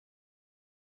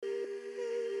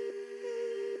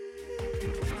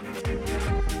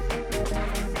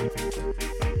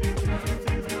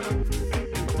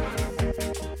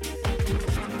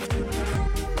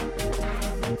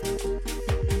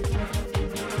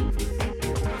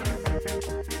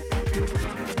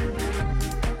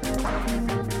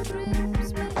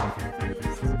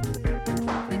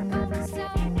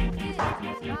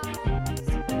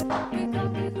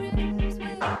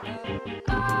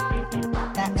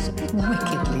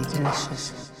Wickedly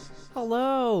delicious.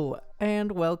 Hello,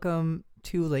 and welcome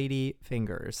to Lady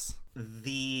Fingers.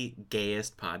 The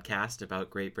gayest podcast about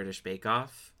Great British Bake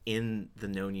Off in the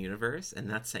known universe, and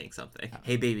that's saying something.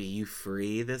 Hey baby, you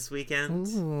free this weekend?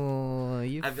 Ooh,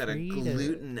 I've got a freed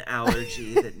gluten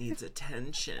allergy that needs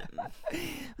attention.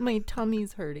 My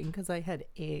tummy's hurting because I had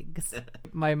eggs.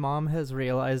 My mom has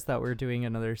realized that we're doing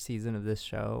another season of this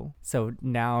show, so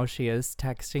now she is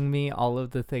texting me all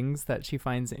of the things that she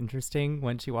finds interesting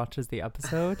when she watches the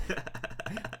episode.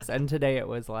 And today it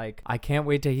was like, I can't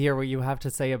wait to hear what you have to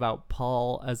say about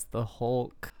Paul as the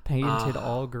Hulk, painted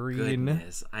all green.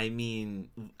 Goodness. I mean,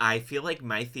 I feel like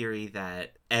my theory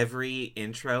that every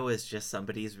intro is just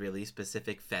somebody's really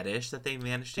specific fetish that they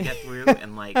managed to get through,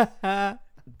 and like,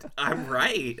 I'm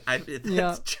right.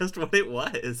 That's just what it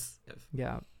was.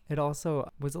 Yeah. It also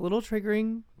was a little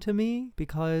triggering to me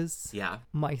because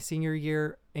my senior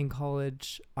year in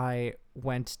college, I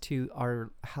went to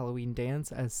our Halloween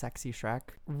dance as Sexy Shrek.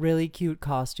 Really cute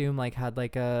costume, had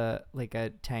like a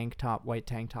tank top, white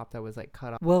tank top that was like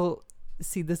cut off. Well,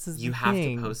 see, this is you the have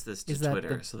thing, to post this to is that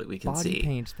Twitter the so that we can body see.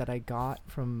 paint that I got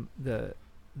from the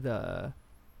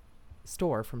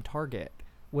store from Target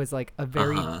was like a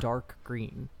very dark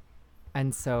green.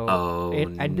 And so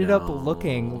it ended up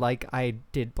looking like I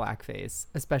did blackface,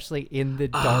 especially in the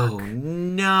dark of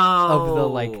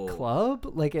the club.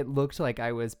 Like it looked like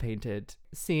I was painted.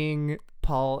 Seeing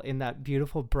Paul in that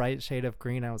beautiful bright shade of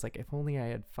green, I was like, if only I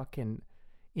had fucking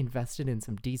invested in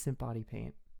some decent body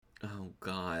paint. Oh,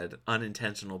 God.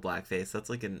 Unintentional blackface. That's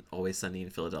like an Always Sunny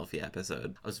in Philadelphia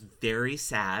episode. I was very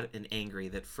sad and angry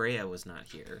that Freya was not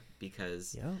here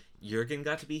because Jürgen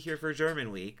got to be here for German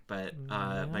week, but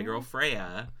my girl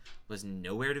Freya was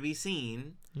nowhere to be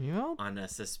seen on a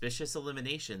suspicious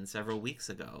elimination several weeks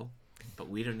ago. But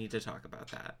we don't need to talk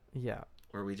about that. Yeah.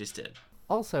 Or we just did.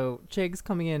 Also, Chig's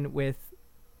coming in with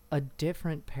a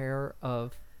different pair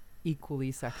of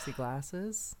equally sexy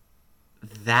glasses.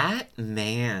 That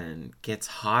man gets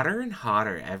hotter and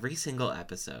hotter every single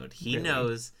episode. He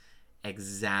knows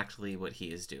exactly what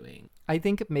he is doing. I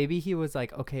think maybe he was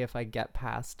like, okay, if I get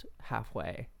past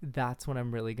halfway, that's when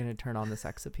I'm really going to turn on the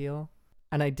sex appeal.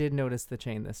 And I did notice the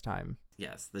chain this time.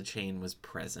 Yes, the chain was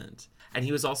present. And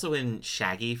he was also in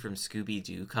Shaggy from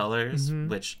Scooby-Doo colors,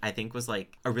 which I think was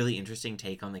like a really interesting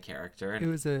take on the character. It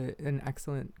was an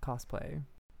excellent cosplay.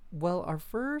 Well, our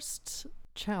first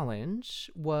challenge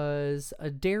was a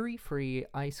dairy-free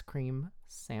ice cream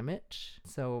sandwich.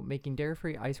 So making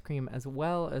dairy-free ice cream as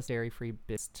well as dairy-free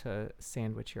bits to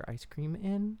sandwich your ice cream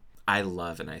in. I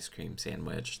love an ice cream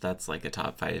sandwich. That's like a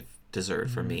top 5 dessert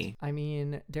for me. I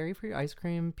mean, dairy-free ice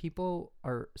cream, people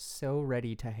are so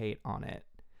ready to hate on it,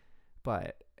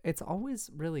 but it's always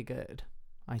really good,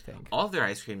 I think. All of their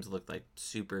ice creams look like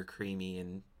super creamy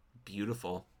and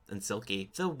beautiful and silky.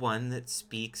 The one that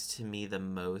speaks to me the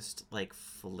most, like,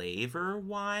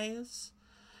 flavor-wise,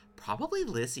 probably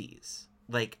Lizzie's.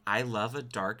 Like, I love a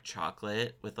dark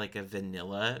chocolate with, like, a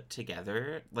vanilla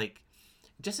together. Like,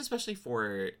 just especially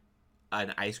for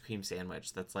an ice cream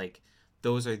sandwich that's, like,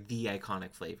 those are the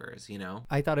iconic flavors, you know?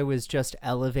 I thought it was just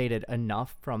elevated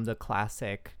enough from the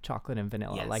classic chocolate and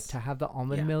vanilla. Yes. Like to have the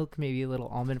almond milk, maybe a little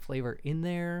almond flavor in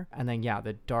there. And then,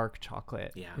 the dark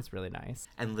chocolate is really nice.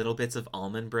 And little bits of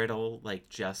almond brittle, like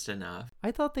just enough.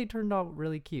 I thought they turned out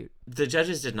really cute. The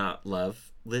judges did not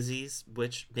love Lizzie's,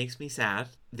 which makes me sad.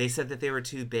 They said that they were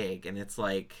too big, and it's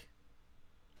like,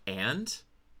 and?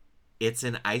 It's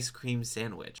an ice cream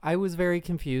sandwich. I was very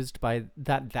confused by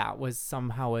that. That was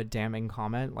somehow a damning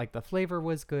comment. Like the flavor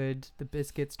was good. The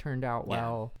biscuits turned out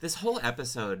well. This whole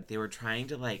episode, they were trying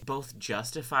to like both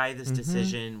justify this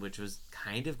decision, which was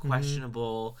kind of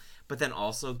questionable, but then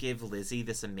also give Lizzie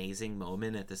this amazing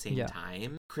moment at the same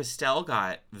time. Christelle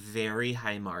got very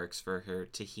high marks for her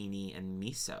tahini and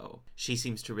miso. She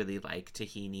seems to really like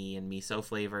tahini and miso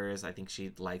flavors. I think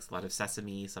she likes a lot of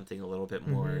sesame, something a little bit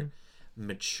more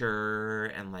mature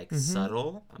and like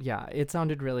subtle. Yeah, it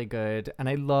sounded really good. And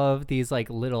I love these like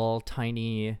little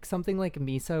tiny, something like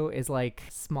miso is like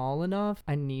small enough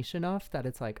and niche enough that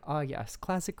it's like, oh yes,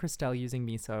 classic Christelle using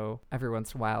miso every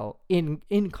once in a while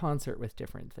in concert with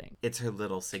different things. It's her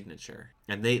little signature.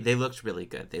 And they looked really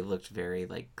good. They looked very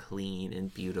like clean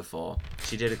and beautiful.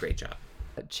 She did a great job.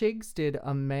 Chigs did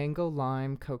a mango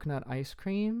lime coconut ice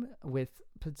cream with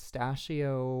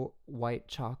pistachio white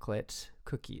chocolate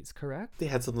cookies, correct? They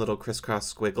had some little crisscross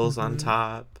squiggles on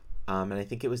top. And I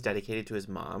think it was dedicated to his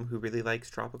mom, who really likes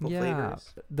tropical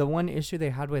flavors. The one issue they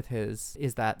had with his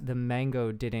is that the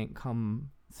mango didn't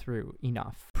come through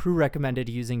enough. Prue recommended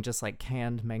using just like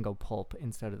canned mango pulp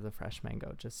instead of the fresh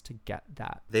mango just to get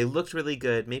that. They looked really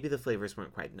good. Maybe the flavors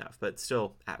weren't quite enough, but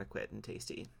still adequate and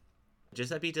tasty.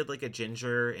 Giuseppe did like a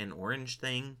ginger and orange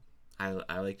thing.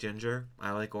 I like ginger.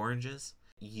 I like oranges.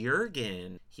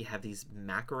 Jürgen, he had these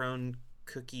macaron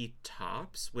cookie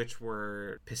tops, which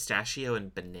were pistachio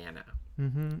and banana.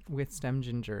 With stem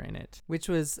ginger in it, which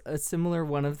was a similar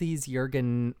one of these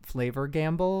Jürgen flavor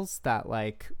gambles that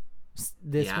like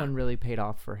this one really paid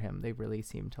off for him. They really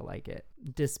seemed to like it,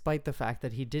 despite the fact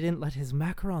that he didn't let his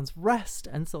macarons rest,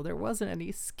 and so there wasn't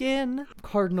any skin.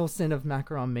 Cardinal sin of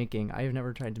macaron making. I've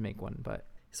never tried to make one, but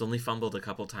he's only fumbled a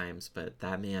couple times, but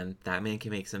that man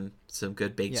can make some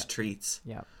good baked treats.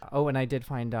 Yeah. Oh, and I did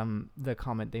find the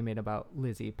comment they made about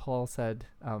Lizzie. Paul said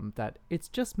that it's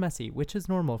just messy, which is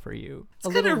normal for you.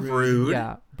 It's kind of rude.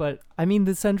 Yeah, but I mean,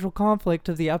 the central conflict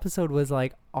of the episode was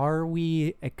like, are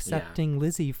we accepting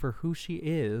Lizzie for who she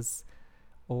is,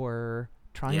 or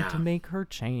trying to make her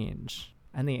change?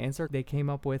 And the answer they came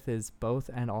up with is both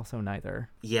and also neither.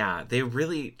 Yeah, they're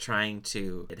really trying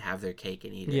to have their cake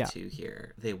and eat it too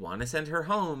here. They want to send her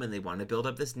home and they want to build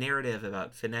up this narrative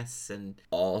about finesse, and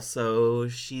also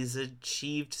she's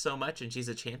achieved so much and she's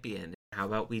a champion. How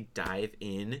about we dive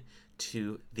in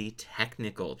to the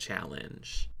technical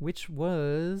challenge, which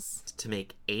was to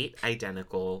make 8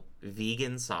 identical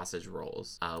vegan sausage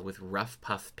rolls with rough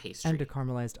puff pastry and a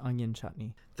caramelized onion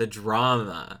chutney. The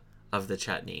drama of the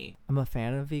chutney. I'm a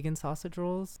fan of vegan sausage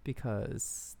rolls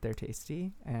because they're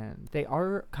tasty, and they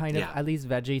are kind of, at least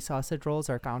veggie sausage rolls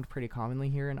are found pretty commonly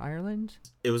here in Ireland.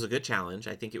 It was a good challenge.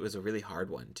 I think it was a really hard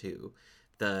one too.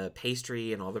 The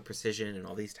pastry and all the precision and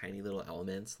all these tiny little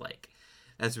elements, like,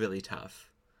 that's really tough.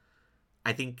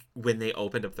 I think when they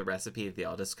opened up the recipe, they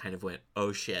all just kind of went,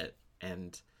 oh shit,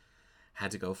 and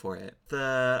had to go for it.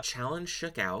 The challenge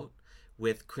shook out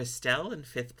with Crystelle in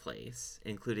 5th place,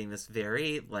 including this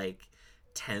very, like,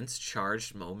 tense,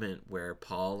 charged moment where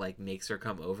Paul, like, makes her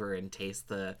come over and taste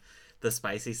the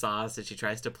spicy sauce, and she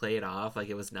tries to play it off like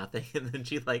it was nothing, and then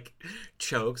she, like,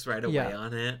 chokes right away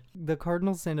on it. The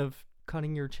cardinal sin of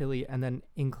cutting your chili and then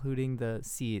including the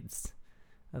seeds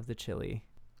of the chili.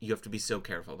 You have to be so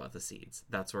careful about the seeds.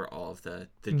 That's where all of the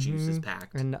juice is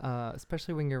packed. And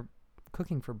especially when you're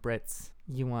cooking for Brits,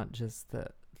 you want just the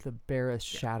barest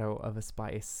shadow of a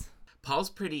spice.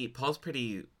 Paul's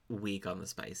pretty weak on the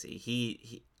spicy.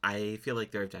 He I feel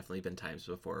like there have definitely been times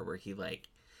before where he like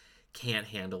can't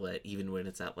handle it even when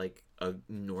it's at like a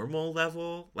normal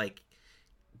level, like,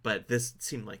 but this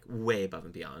seemed like way above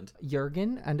and beyond.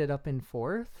 Jürgen ended up in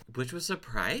 4th, which was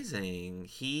surprising.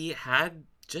 He had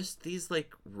just these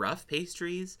like rough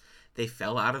pastries. They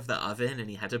fell out of the oven and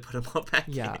he had to put them all back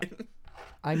in.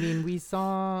 I mean, we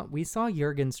saw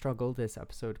Jürgen struggle this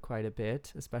episode quite a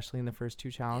bit, especially in the first 2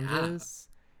 challenges.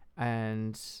 Yeah.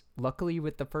 And luckily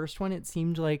with the first one, it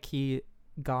seemed like he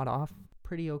got off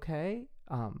pretty okay.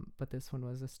 But this one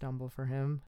was a stumble for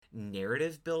him.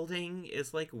 Narrative building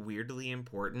is like weirdly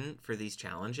important for these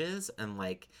challenges. And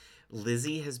like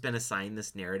Lizzie has been assigned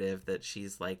this narrative that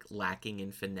she's like lacking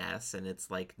in finesse and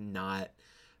it's like not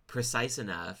precise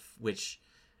enough, which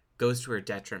goes to her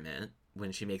detriment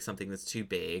when she makes something that's too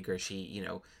big, or she, you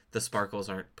know, the sparkles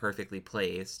aren't perfectly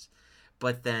placed.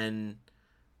 But then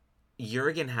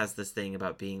Jürgen has this thing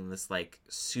about being this like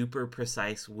super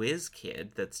precise whiz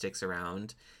kid that sticks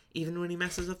around even when he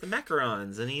messes up the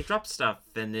macarons and he drops stuff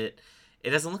and it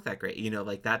doesn't look that great, you know,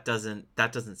 like that doesn't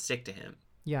stick to him.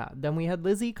 Yeah, then we had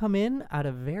Lizzie come in at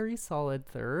a very solid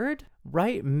 3rd,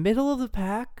 right middle of the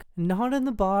pack, not in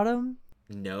the bottom.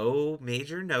 No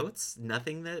major notes,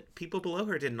 nothing that people below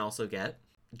her didn't also get.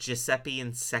 Giuseppe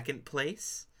in 2nd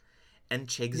place, and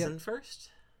Chigs in 1st.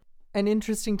 An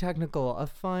interesting technical, a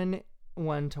fun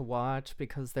one to watch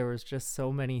because there was just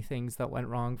so many things that went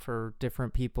wrong for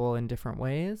different people in different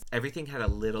ways. Everything had a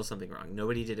little something wrong.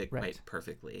 Nobody did it quite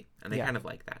perfectly, and they kind of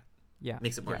like that. Yeah.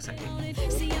 Makes it more exciting.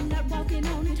 See, I'm not walking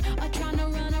on it or trying to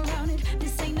run around it.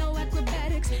 This ain't no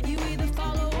acrobatics. You either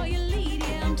follow or you lead.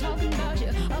 Yeah, I'm talking about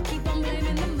you. I'll keep on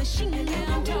blaming the machine.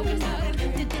 Yeah, I'm talking about it.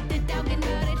 Talking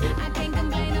about it. I can't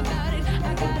complain about it.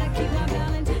 I gotta keep my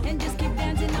balance and just keep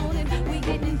dancing on it. We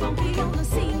getting funky on the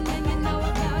scene and you know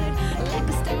about it. Like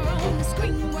a star on the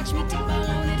screen. Watch me tip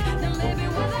on it. Then live it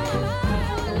without.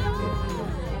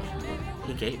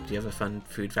 Hey, Kate, do you have a fun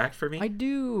food fact for me? I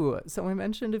do. So I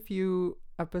mentioned a few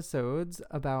episodes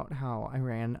about how I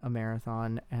ran a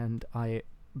marathon and I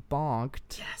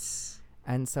bonked. Yes.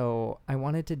 And so I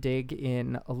wanted to dig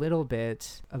in a little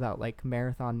bit about like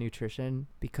marathon nutrition,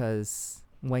 because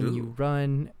when you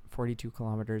run 42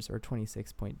 kilometers or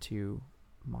 26.2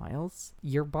 miles.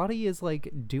 Your body is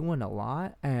like doing a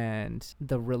lot, and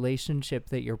the relationship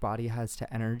that your body has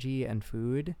to energy and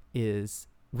food is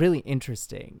really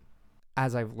interesting,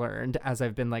 as I've learned, as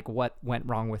I've been like, what went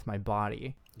wrong with my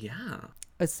body. Yeah.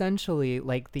 Essentially,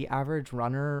 like the average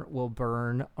runner will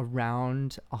burn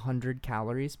around 100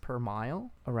 calories per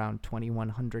mile, around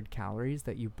 2,100 calories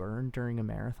that you burn during a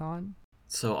marathon.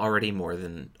 So already more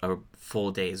than a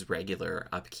full day's regular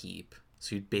upkeep.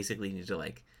 So you basically need to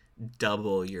like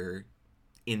double your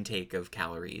intake of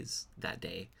calories that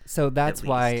day. So that's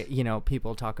why, you know,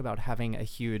 people talk about having a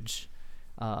huge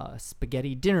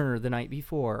spaghetti dinner the night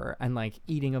before and like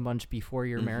eating a bunch before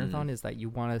your marathon, is that you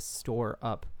want to store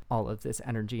up all of this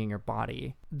energy in your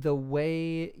body. The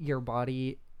way your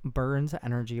body burns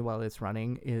energy while it's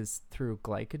running is through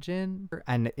glycogen,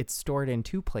 and it's stored in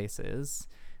two places.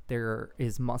 There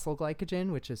is muscle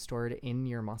glycogen, which is stored in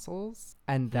your muscles,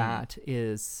 and that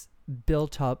is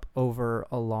built up over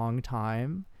a long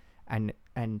time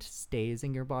and stays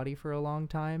in your body for a long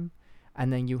time.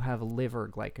 And then you have liver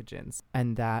glycogens,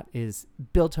 and that is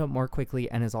built up more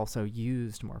quickly and is also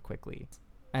used more quickly.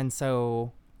 And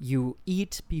so you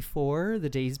eat before, the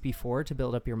days before, to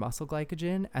build up your muscle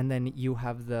glycogen, and then you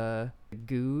have the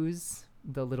goos,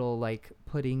 the little like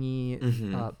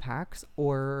puddingy packs,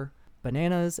 or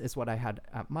bananas is what I had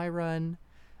at my run,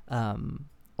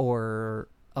 or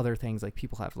other things like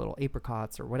people have little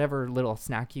apricots or whatever little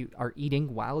snack you are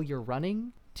eating while you're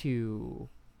running to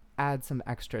add some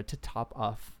extra to top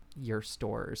off your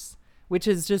stores, which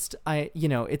is just,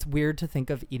 it's weird to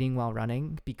think of eating while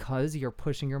running because you're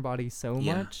pushing your body so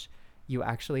much. You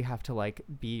actually have to like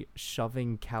be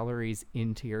shoving calories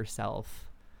into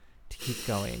yourself to keep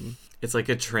going. It's like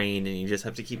a train and you just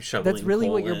have to keep shoveling. That's really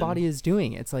what your in. body is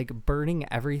doing. It's like burning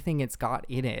everything it's got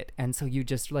in it. And so you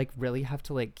just like really have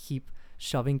to like keep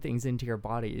shoving things into your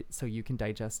body so you can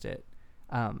digest it.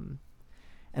 And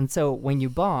so when you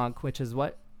bonk, which is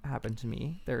what happened to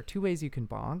me, there are two ways you can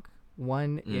bonk.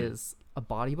 One is a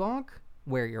body bonk,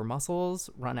 where your muscles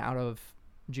run out of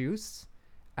juice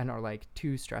and are like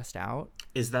too stressed out.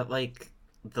 Is that like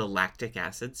the lactic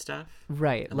acid stuff?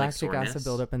 Right. And lactic like acid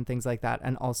buildup and things like that,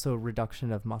 and also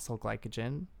reduction of muscle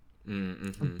glycogen.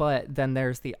 Mm-hmm. But then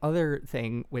there's the other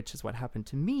thing, which is what happened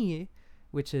to me,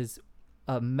 which is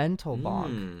a mental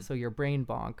bonk. So your brain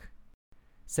bonk.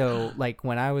 So like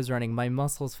when I was running, my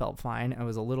muscles felt fine. I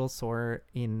was a little sore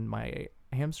in my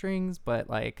hamstrings, but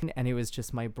and it was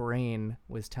just my brain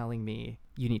was telling me,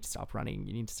 you need to stop running,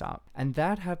 you need to stop. And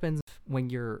that happens when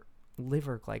your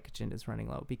liver glycogen is running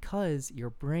low, because your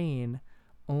brain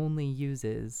only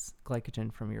uses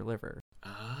glycogen from your liver.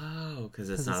 Oh, because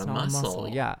it's not a muscle.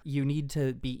 Yeah, you need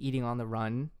to be eating on the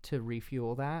run to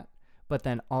refuel that, but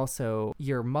then also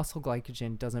your muscle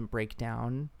glycogen doesn't break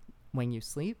down when you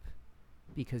sleep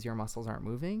because your muscles aren't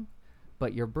moving,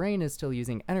 but your brain is still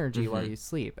using energy while you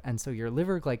sleep. And so your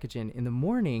liver glycogen in the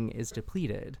morning is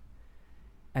depleted.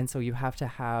 And so you have to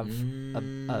have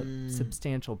a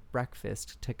substantial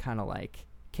breakfast to kind of like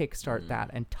kickstart that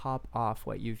and top off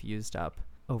what you've used up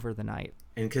over the night.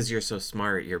 And because you're so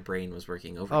smart, your brain was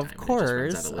working overtime. Of course, and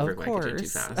it just runs out of liver glycogen too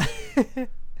fast.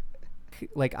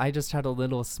 Like I just had a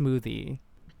little smoothie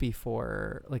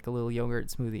before, like a little yogurt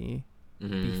smoothie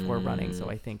before running,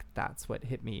 so I think that's what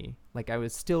hit me. Like I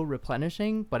was still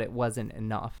replenishing, but it wasn't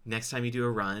enough. Next time you do a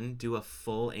run, do a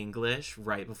full English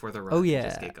right before the run. Oh yeah.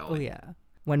 Just get going. Oh yeah.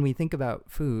 When we think about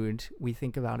food, we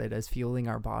think about it as fueling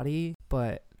our body,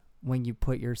 but when you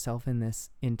put yourself in this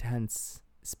intense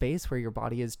space where your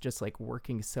body is just like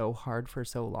working so hard for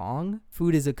so long,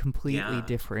 food is a completely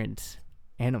different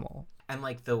animal. And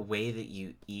like the way that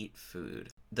you eat food,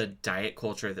 the diet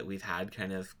culture that we've had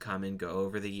kind of come and go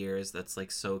over the years that's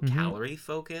like so calorie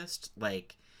focused,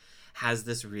 like has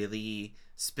this really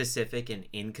specific and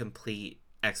incomplete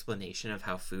explanation of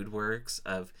how food works,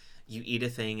 of you eat a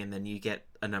thing and then you get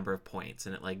a number of points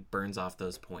and it like burns off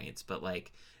those points. But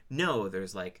like, no,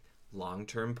 there's like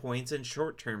long-term points and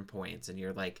short-term points, and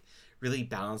you're like really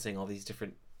balancing all these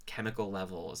different chemical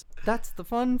levels. That's the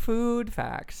fun food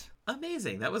fact.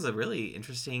 Amazing. That was a really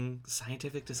interesting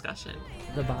scientific discussion.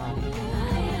 The body. You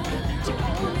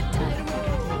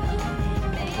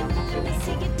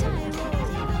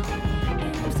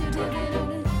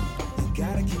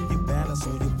gotta keep your balance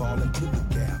or you fall into the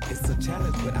gap. It's a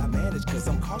challenge, but I manage cause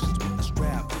I'm cautious with the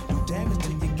strap. You damage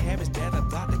to your cabbage that a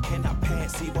doctor cannot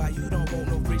pass. See why you don't want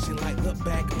no friction like the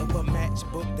back of a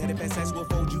matchbook. That if SS will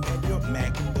fold you and your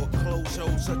MacBook. Close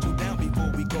shows shut you down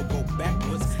before we go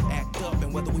backwards. Act up,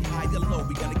 and whether we high or low,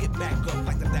 we gonna get back up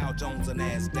like the Dow Jones and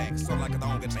NASDAQ. So like a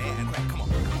dog and man, crack, come on.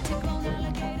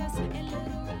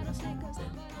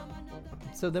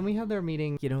 So then we have their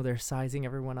meeting. You know, they're sizing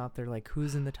everyone up. They're like,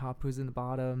 who's in the top, who's in the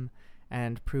bottom.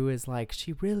 And Prue is like,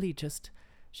 she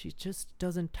just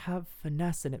doesn't have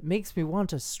finesse, and it makes me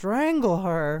want to strangle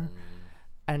her.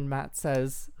 And Matt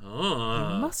says, you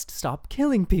must stop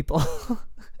killing people.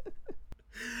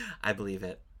 I believe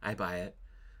it. I buy it.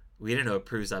 We didn't know what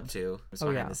Prue's up to.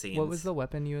 Behind the scenes. What was the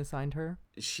weapon you assigned her?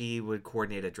 She would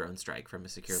coordinate a drone strike from a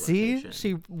secure See? location.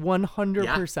 She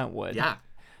 100% would. Yeah.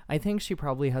 I think she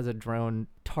probably has a drone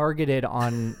targeted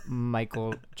on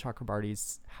Michael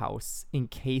Chakrabarty's house in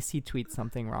case he tweets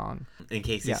something wrong. In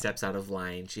case he steps out of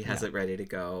line, she has it ready to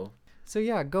go. So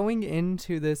yeah, going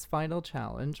into this final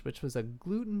challenge, which was a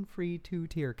gluten-free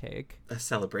 2-tier cake. A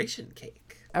celebration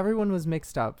cake. Everyone was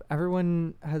mixed up.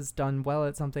 Everyone has done well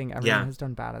at something. Everyone has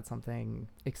done bad at something.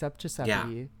 Except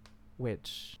Giuseppe,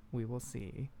 which we will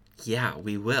see. Yeah,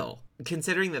 we will.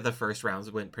 Considering that the first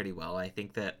rounds went pretty well, I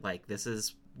think that, like, this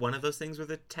is one of those things where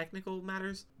the technical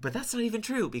matters. But that's not even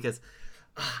true because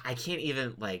I can't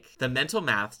even, like, the mental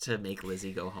math to make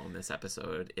Lizzie go home this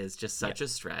episode is just such a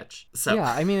stretch. So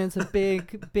yeah, I mean, it's a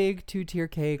big 2-tier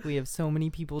cake. We have so many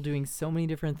people doing so many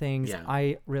different things. Yeah.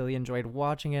 I really enjoyed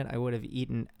watching it. I would have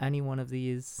eaten any one of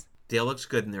these. They all looked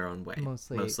good in their own way.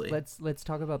 Mostly. Let's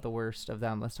talk about the worst of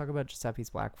them. Let's talk about Giuseppe's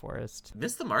Black Forest.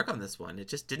 Missed the mark on this one. It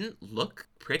just didn't look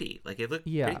pretty. Like, it looked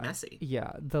pretty messy.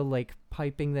 Yeah, the, like,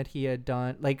 piping that he had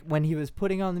done. Like, when he was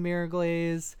putting on the mirror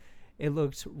glaze, it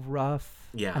looked rough.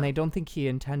 Yeah. And I don't think he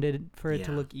intended for it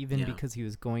to look even because he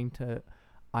was going to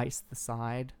ice the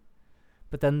side.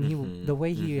 But then the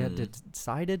way he had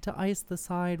decided to ice the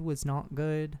side was not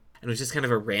good. And it was just kind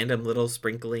of a random little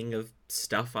sprinkling of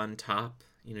stuff on top.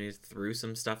 You know, he threw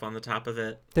some stuff on the top of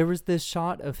it. There was this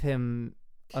shot of him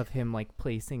like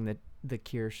placing the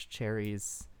kirsch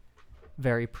cherries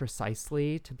very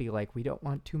precisely to be like, we don't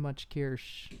want too much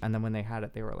kirsch. And then when they had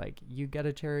it, they were like, you get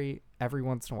a cherry every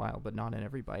once in a while, but not in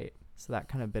every bite. So that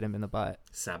kind of bit him in the butt.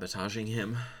 Sabotaging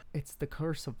him. It's the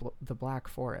curse of the Black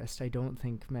Forest. I don't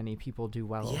think many people do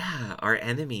well. Yeah, our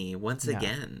enemy once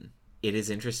again. It is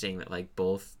interesting that, like,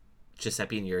 both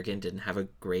Giuseppe and Jurgen didn't have a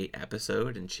great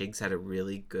episode, and Chigs had a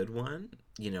really good one.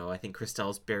 You know, I think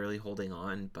Christelle's barely holding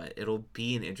on, but it'll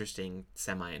be an interesting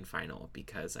semi and final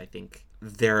because I think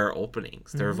there are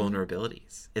openings, there are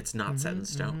vulnerabilities. It's not set in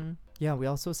stone. Yeah, we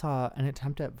also saw an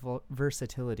attempt at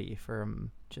versatility from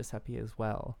Giuseppe as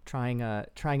well, trying a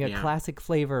classic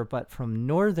flavor, but from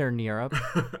Northern Europe.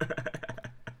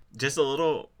 Just a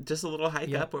little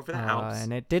hike up over the Alps,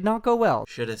 and it did not go well.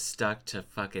 Should have stuck to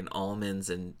fucking almonds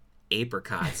and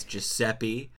apricots,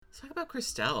 Giuseppe. Let's talk about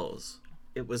Christelle's.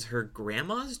 It was her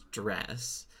grandma's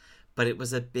dress, but it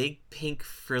was a big pink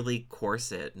frilly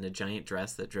corset and a giant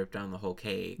dress that dripped down the whole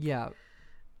cake. Yeah.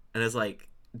 And it's like,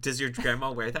 does your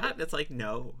grandma wear that? And it's like,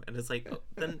 no. And it's like, oh,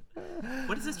 then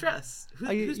what is this dress?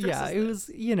 Whose dress is this? It was,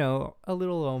 you know, a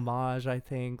little homage, I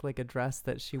think, like a dress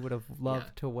that she would have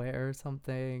loved to wear or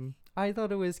something. I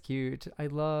thought it was cute.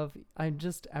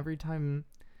 Every time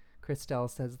Christelle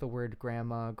says the word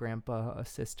grandma, grandpa, a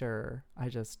sister,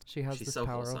 she has this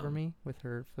power over me with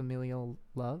her familial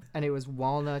love. And it was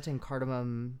walnut and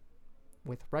cardamom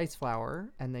with rice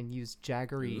flour, and then used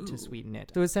jaggery to sweeten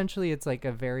it. So essentially it's like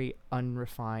a very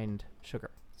unrefined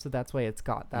sugar. So that's why it's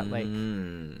got that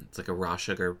it's like a raw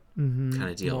sugar kind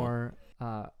of deal. More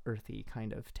earthy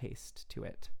kind of taste to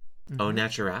it. Au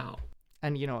natural.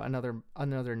 And, you know,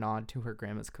 another nod to her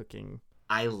grandma's cooking.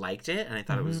 I liked it, and I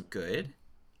thought it was good.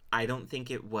 I don't think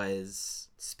it was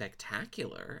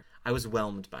spectacular. I was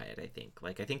whelmed by it, I think.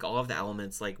 Like, I think all of the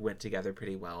elements, like, went together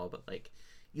pretty well, but, like,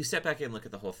 you step back and look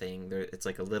at the whole thing. It's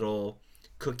like a little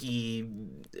cookie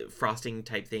frosting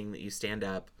type thing that you stand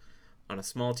up on a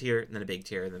small tier, and then a big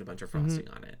tier, and then a bunch of frosting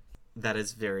on it. That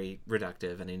is very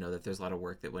reductive, and I know that there's a lot of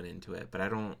work that went into it, but I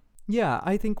don't... Yeah,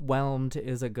 I think whelmed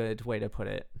is a good way to put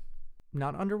it.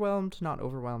 Not underwhelmed, not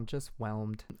overwhelmed, just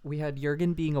whelmed. We had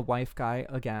Jurgen being a wife guy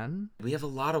again. We have a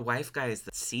lot of wife guys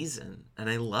this season, and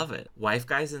I love it. Wife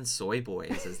guys and soy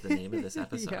boys is the name of this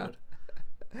episode.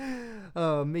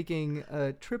 Making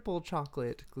a triple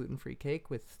chocolate gluten-free cake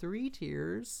with 3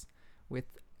 tiers with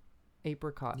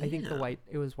apricot. I think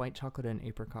it was white chocolate and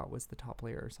apricot was the top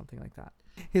layer or something like that.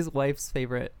 His wife's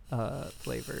favorite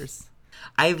flavors.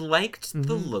 I liked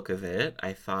the look of it.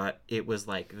 I thought it was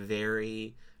like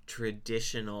very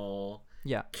traditional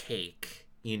cake,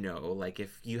 you know, like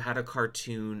if you had a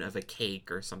cartoon of a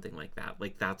cake or something like that,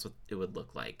 like that's what it would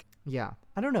look like. Yeah,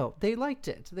 I don't know, they liked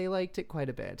it quite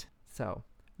a bit, so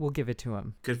we'll give it to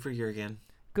him. Good for Jurgen.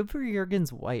 Good for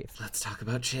Jurgen's wife. Let's talk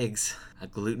about Chigs. A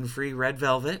gluten-free red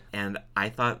velvet, and I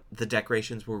thought the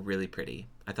decorations were really pretty.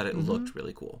 I thought it looked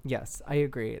really cool. Yes, I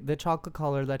agree. The chocolate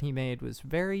color that he made was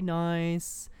very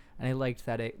nice. And I liked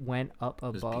that it went up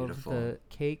above the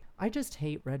cake. I just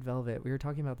hate red velvet. We were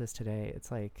talking about this today.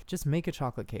 It's like, just make a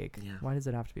chocolate cake. Yeah. Why does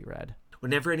it have to be red?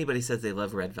 Whenever anybody says they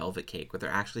love red velvet cake, what they're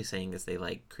actually saying is they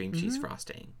like cream cheese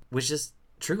frosting, which is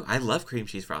true. I love cream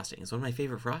cheese frosting. It's one of my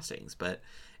favorite frostings, but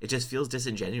it just feels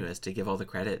disingenuous to give all the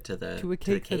credit to a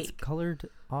cake that's colored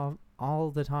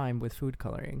all the time with food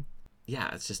coloring.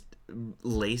 Yeah, it's just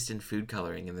laced in food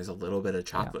coloring, and there's a little bit of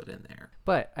chocolate in there.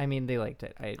 But I mean, they liked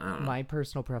it. My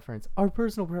personal preference, our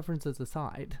personal preferences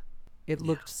aside, it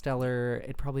looked stellar.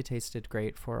 It probably tasted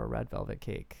great for a red velvet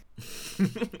cake.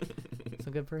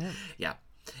 So good for him. Yeah,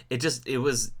 it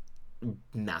was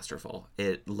masterful.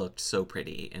 It looked so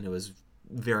pretty, and it was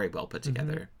very well put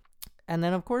together. And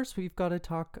then, of course, we've got to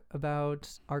talk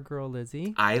about our girl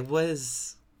Lizzie. I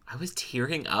was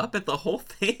tearing up at the whole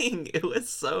thing. It was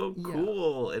so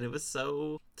cool, and it was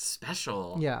so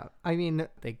special. Yeah, I mean,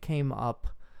 they came up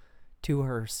to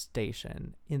her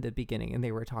station in the beginning, and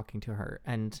they were talking to her,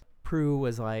 and Prue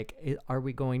was like, "Are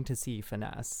we going to see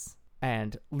Finesse?"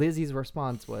 And Lizzie's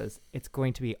response was, "It's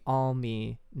going to be all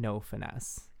me, no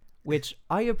Finesse," which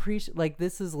I appreciate. Like,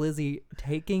 this is Lizzie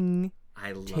taking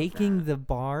the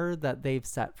bar that they've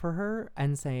set for her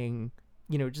and saying,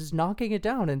 you know, just knocking it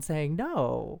down and saying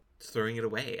no, throwing it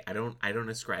away. I don't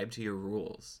ascribe to your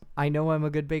rules. I know I'm a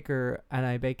good baker and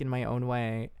I bake in my own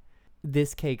way.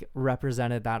 This cake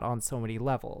represented that on so many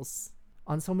levels,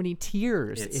 on so many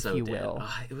tiers, if you will.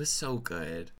 Oh, it was so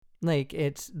good. Like,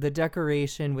 it's the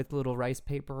decoration with little rice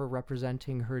paper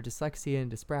representing her dyslexia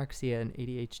and dyspraxia and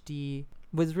ADHD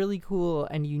was really cool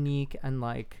and unique and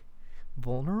like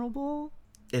vulnerable.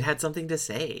 It had something to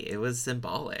say. It was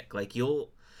symbolic. Like,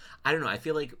 I don't know. I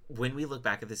feel like when we look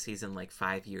back at the season, like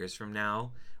 5 years from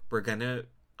now, we're gonna.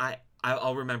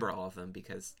 I'll remember all of them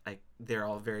because they're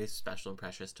all very special and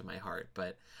precious to my heart.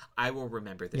 But I will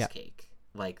remember this cake.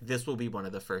 Like, this will be one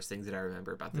of the first things that I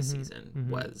remember about the season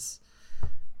was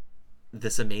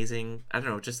this amazing. I don't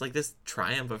know, just like this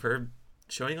triumph of her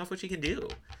showing off what she can do.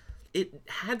 It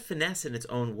had finesse in its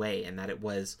own way, in that it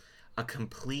was a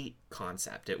complete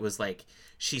concept. It was like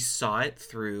she saw it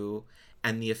through.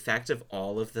 And the effect of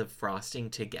all of the frosting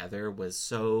together was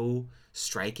so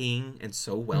striking and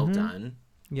so well done.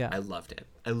 Yeah. I loved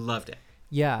it.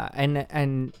 Yeah,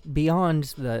 and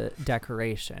beyond the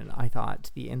decoration, I thought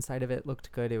the inside of it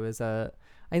looked good.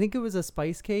 I think it was a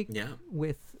spice cake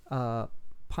with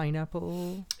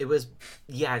pineapple. I think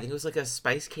it was like a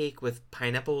spice cake with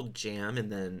pineapple jam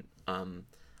and then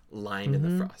lime in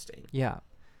the frosting. Yeah.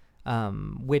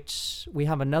 Which we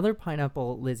have another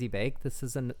pineapple Lizzie bake. This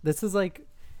is like,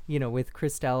 you know, with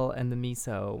Christelle and the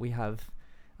miso, we have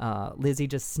Lizzie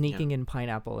just sneaking in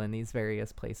pineapple in these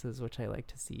various places, which I like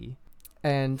to see.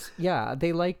 And yeah,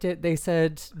 they liked it. They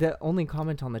said the only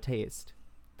comment on the taste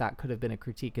that could have been a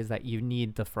critique is that you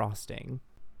need the frosting,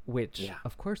 which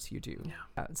of course you do.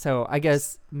 So I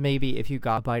guess maybe if you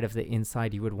got a bite of the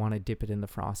inside, you would want to dip it in the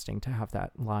frosting to have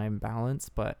that lime balance.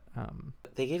 But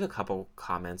they gave a couple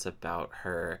comments about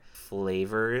her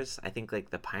flavors. I think like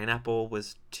the pineapple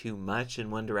was too much in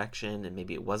one direction and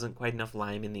maybe it wasn't quite enough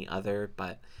lime in the other,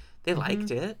 but they liked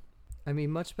it. I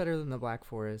mean, much better than the Black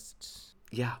Forest.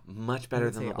 Yeah, much better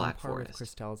than the Black Forest. With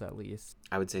Christelle's, at least.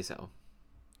 I would say so.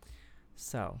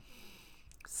 So.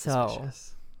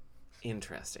 Suspicious.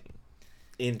 Interesting.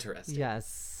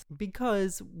 Yes,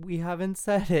 because we haven't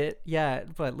said it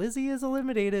yet, but Lizzie is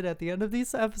eliminated at the end of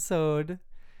this episode.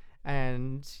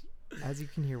 And as you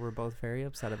can hear, we're both very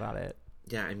upset about it.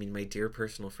 Yeah, I mean, my dear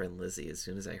personal friend Lizzie, as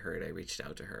soon as I heard, I reached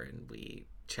out to her and we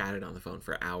chatted on the phone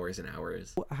for hours and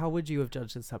hours. How would you have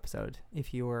judged this episode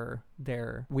if you were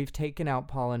there? We've taken out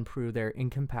Paul and Prue. They're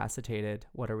incapacitated.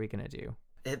 What are we going to do?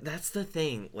 That's the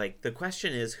thing. Like, the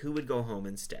question is, who would go home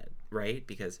instead, right?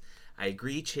 Because I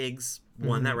agree Chigs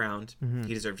won that round.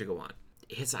 He deserved to go on.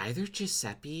 It's either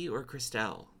Giuseppe or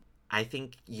Christelle. I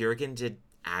think Jürgen did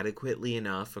adequately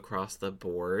enough across the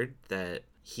board that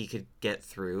he could get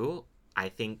through. I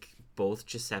think both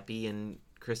Giuseppe and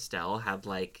Christelle had,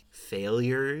 like,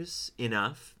 failures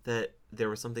enough that there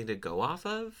was something to go off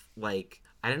of. Like,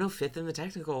 I don't know, fifth in the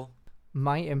technical.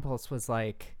 My impulse was,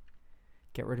 like,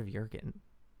 get rid of Jürgen.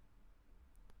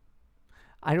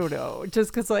 I don't know.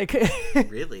 Just because, like...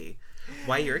 Really?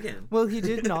 Why Jürgen? Well, he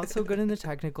did not so good in the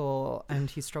technical, and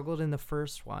he struggled in the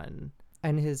first one.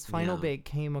 And his final bake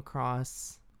came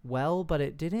across well, but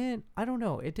it didn't... I don't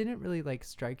know. It didn't really, like,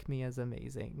 strike me as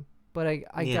amazing. But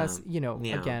I guess, you know,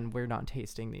 again, we're not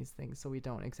tasting these things, so we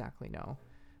don't exactly know.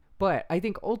 But I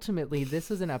think ultimately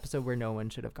this is an episode where no one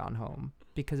should have gone home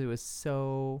because it was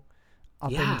so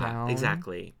up and down.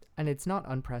 Exactly. And it's not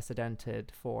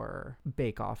unprecedented for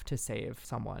Bake Off to save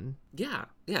someone. Yeah,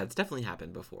 it's definitely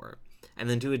happened before. And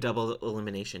then do a double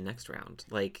elimination next round.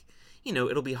 Like, you know,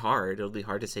 it'll be hard. It'll be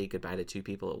hard to say goodbye to 2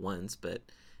 people at once, but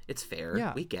it's fair.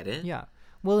 Yeah. We get it. Yeah.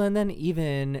 Well, and then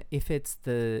even if it's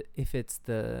the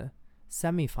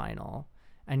semifinal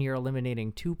and you're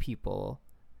eliminating 2 people,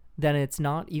 then it's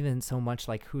not even so much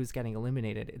like who's getting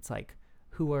eliminated. It's like,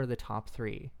 who are the top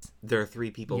 3? There are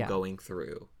 3 people going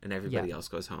through and everybody else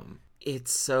goes home.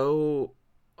 It's so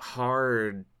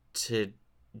hard to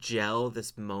gel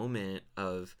this moment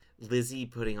of Lizzie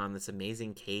putting on this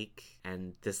amazing cake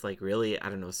and this like really, I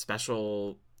don't know,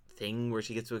 special thing where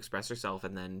she gets to express herself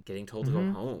and then getting told to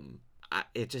go home.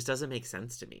 It just doesn't make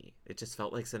sense to me. It just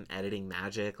felt like some editing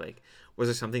magic. Like, was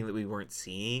there something that we weren't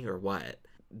seeing or what?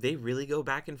 They really go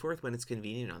back and forth when it's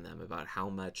convenient on them about how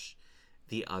much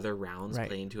the other rounds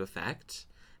play into effect,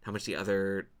 how much the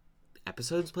other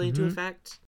episodes play into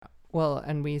effect. Well,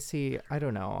 and we see, I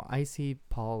don't know, I see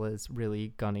Paul as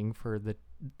really gunning for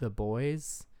the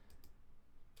boys,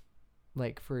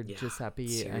 like for Giuseppe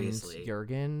seriously. and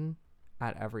Jürgen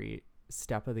at every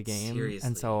step of the game. Seriously.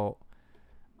 And so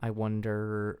I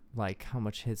wonder like how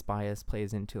much his bias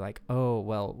plays into like, oh,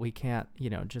 well, we can't, you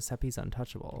know, Giuseppe's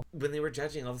untouchable. When they were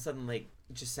judging, all of a sudden, like,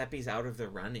 Giuseppe's out of the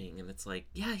running, and it's like,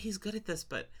 yeah, he's good at this,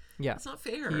 but it's not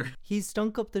fair. He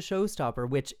stunk up the showstopper,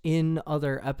 which in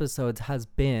other episodes has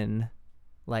been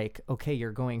like, okay,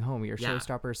 you're going home. Your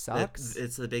showstopper sucks.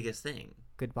 It's the biggest thing.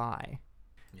 Goodbye.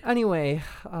 Yeah. Anyway,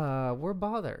 we're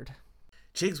bothered.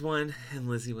 Jigs won, and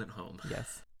Lizzie went home.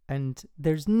 Yes. And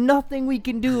there's nothing we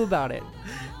can do about it.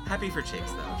 Happy for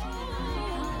Jigs, though.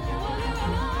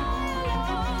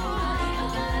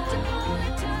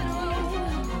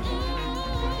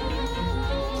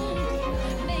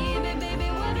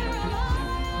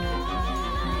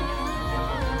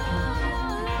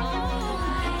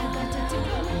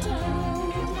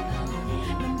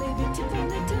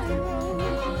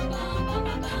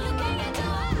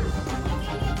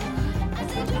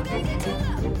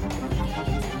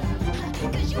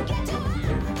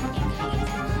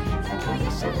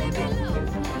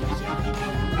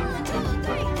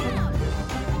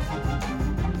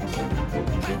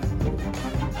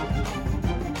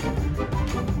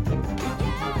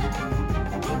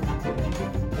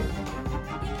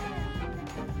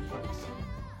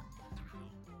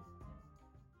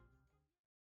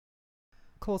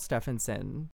 Cole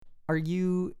Stephenson, are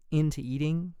you into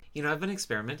eating? You know, I've been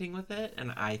experimenting with it,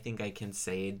 and I think I can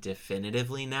say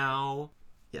definitively now,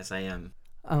 yes, I am.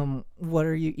 What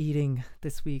are you eating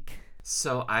this week?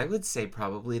 So I would say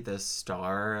probably the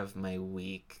star of my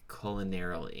week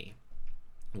culinarily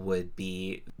would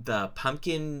be the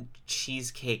pumpkin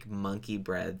cheesecake monkey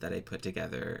bread that I put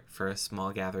together for a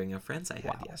small gathering of friends I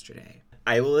had yesterday.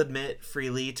 I will admit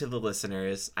freely to the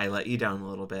listeners, I let you down a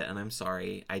little bit, and I'm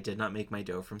sorry. I did not make my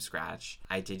dough from scratch.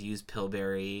 I did use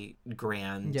Pillsbury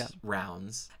grand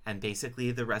rounds, and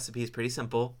basically the recipe is pretty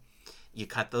simple. You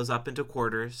cut those up into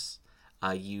quarters.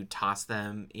 You toss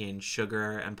them in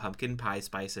sugar and pumpkin pie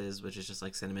spices, which is just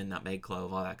like cinnamon, nutmeg,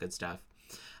 clove, all that good stuff.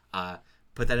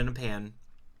 Put that in a pan,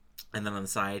 and then on the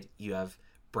side you have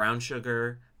brown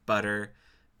sugar, butter,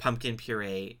 pumpkin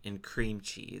puree, and cream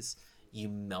cheese. You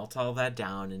melt all that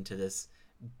down into this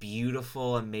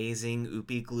beautiful, amazing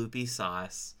oopy gloopy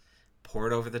sauce, pour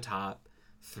it over the top,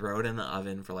 throw it in the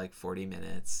oven for like 40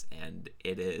 minutes, and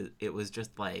it was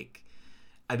just like,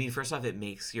 I mean, first off, it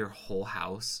makes your whole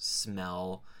house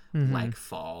smell like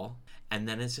fall, and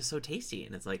then it's just so tasty,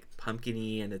 and it's like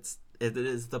pumpkin-y, and it's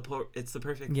the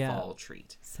perfect fall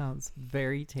treat. Sounds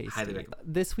very tasty. Highly recommend.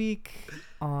 This week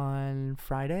on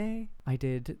Friday, I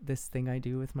did this thing I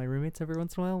do with my roommates every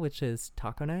once in a while, which is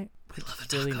taco night. We love a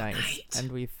taco really nice. Night.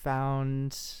 And we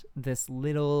found this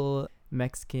little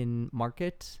Mexican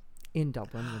market in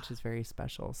Dublin, which is very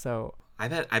special. So I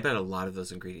bet a lot of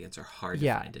those ingredients are hard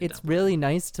to find in it's Dublin. really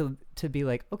nice to be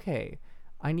like, okay,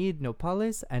 I need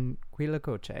nopales and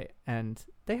huitlacoche, and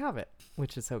they have it,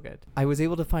 which is so good. I was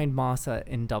able to find masa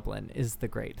in Dublin is the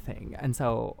great thing. And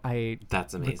so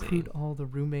That's amazing. Recruit all the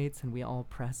roommates, and we all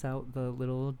press out the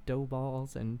little dough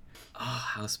balls. And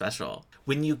oh, how special.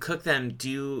 When you cook them,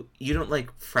 you don't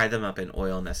like fry them up in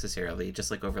oil necessarily, just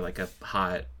like over like a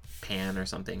hot pan or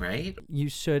something, right? You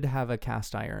should have a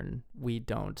cast iron. We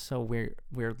don't. So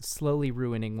we're slowly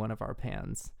ruining one of our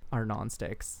pans, our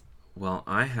nonsticks. Well,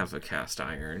 I have a cast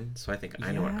iron, so I think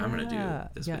I know what I'm going to do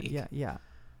this week. Yeah.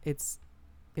 It's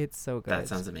so good. That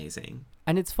sounds amazing.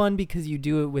 And it's fun because you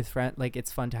do it with friends. Like,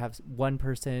 it's fun to have one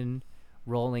person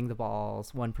rolling the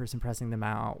balls, one person pressing them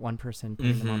out, one person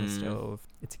putting them on the stove.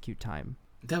 It's a cute time.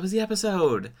 That was the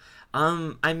episode.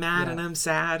 I'm mad and I'm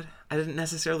sad. I didn't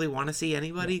necessarily want to see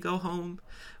anybody go home,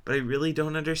 but I really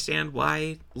don't understand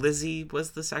why Lizzie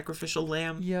was the sacrificial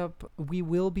lamb. Yep. We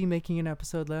will be making an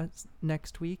episode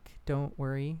next week. Don't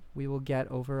worry. We will get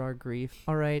over our grief.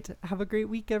 All right. Have a great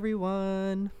week,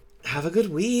 everyone. Have a good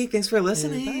week. Thanks for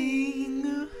listening.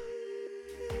 Bye.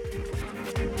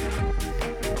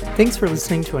 Thanks for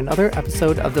listening to another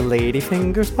episode of the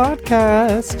Ladyfingers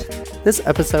podcast. This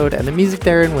episode and the music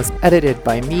therein was edited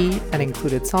by me and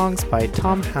included songs by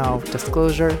Tom Howe,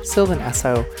 Disclosure, Sylvan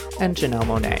Esso, and Janelle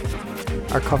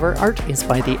Monáe. Our cover art is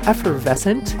by the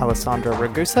effervescent Alessandra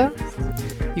Ragusa.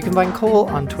 You can find Cole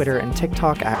on Twitter and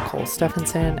TikTok at Cole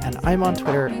Stephenson, and I'm on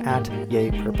Twitter at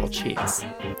YayPurpleCheese.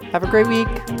 Have a great week!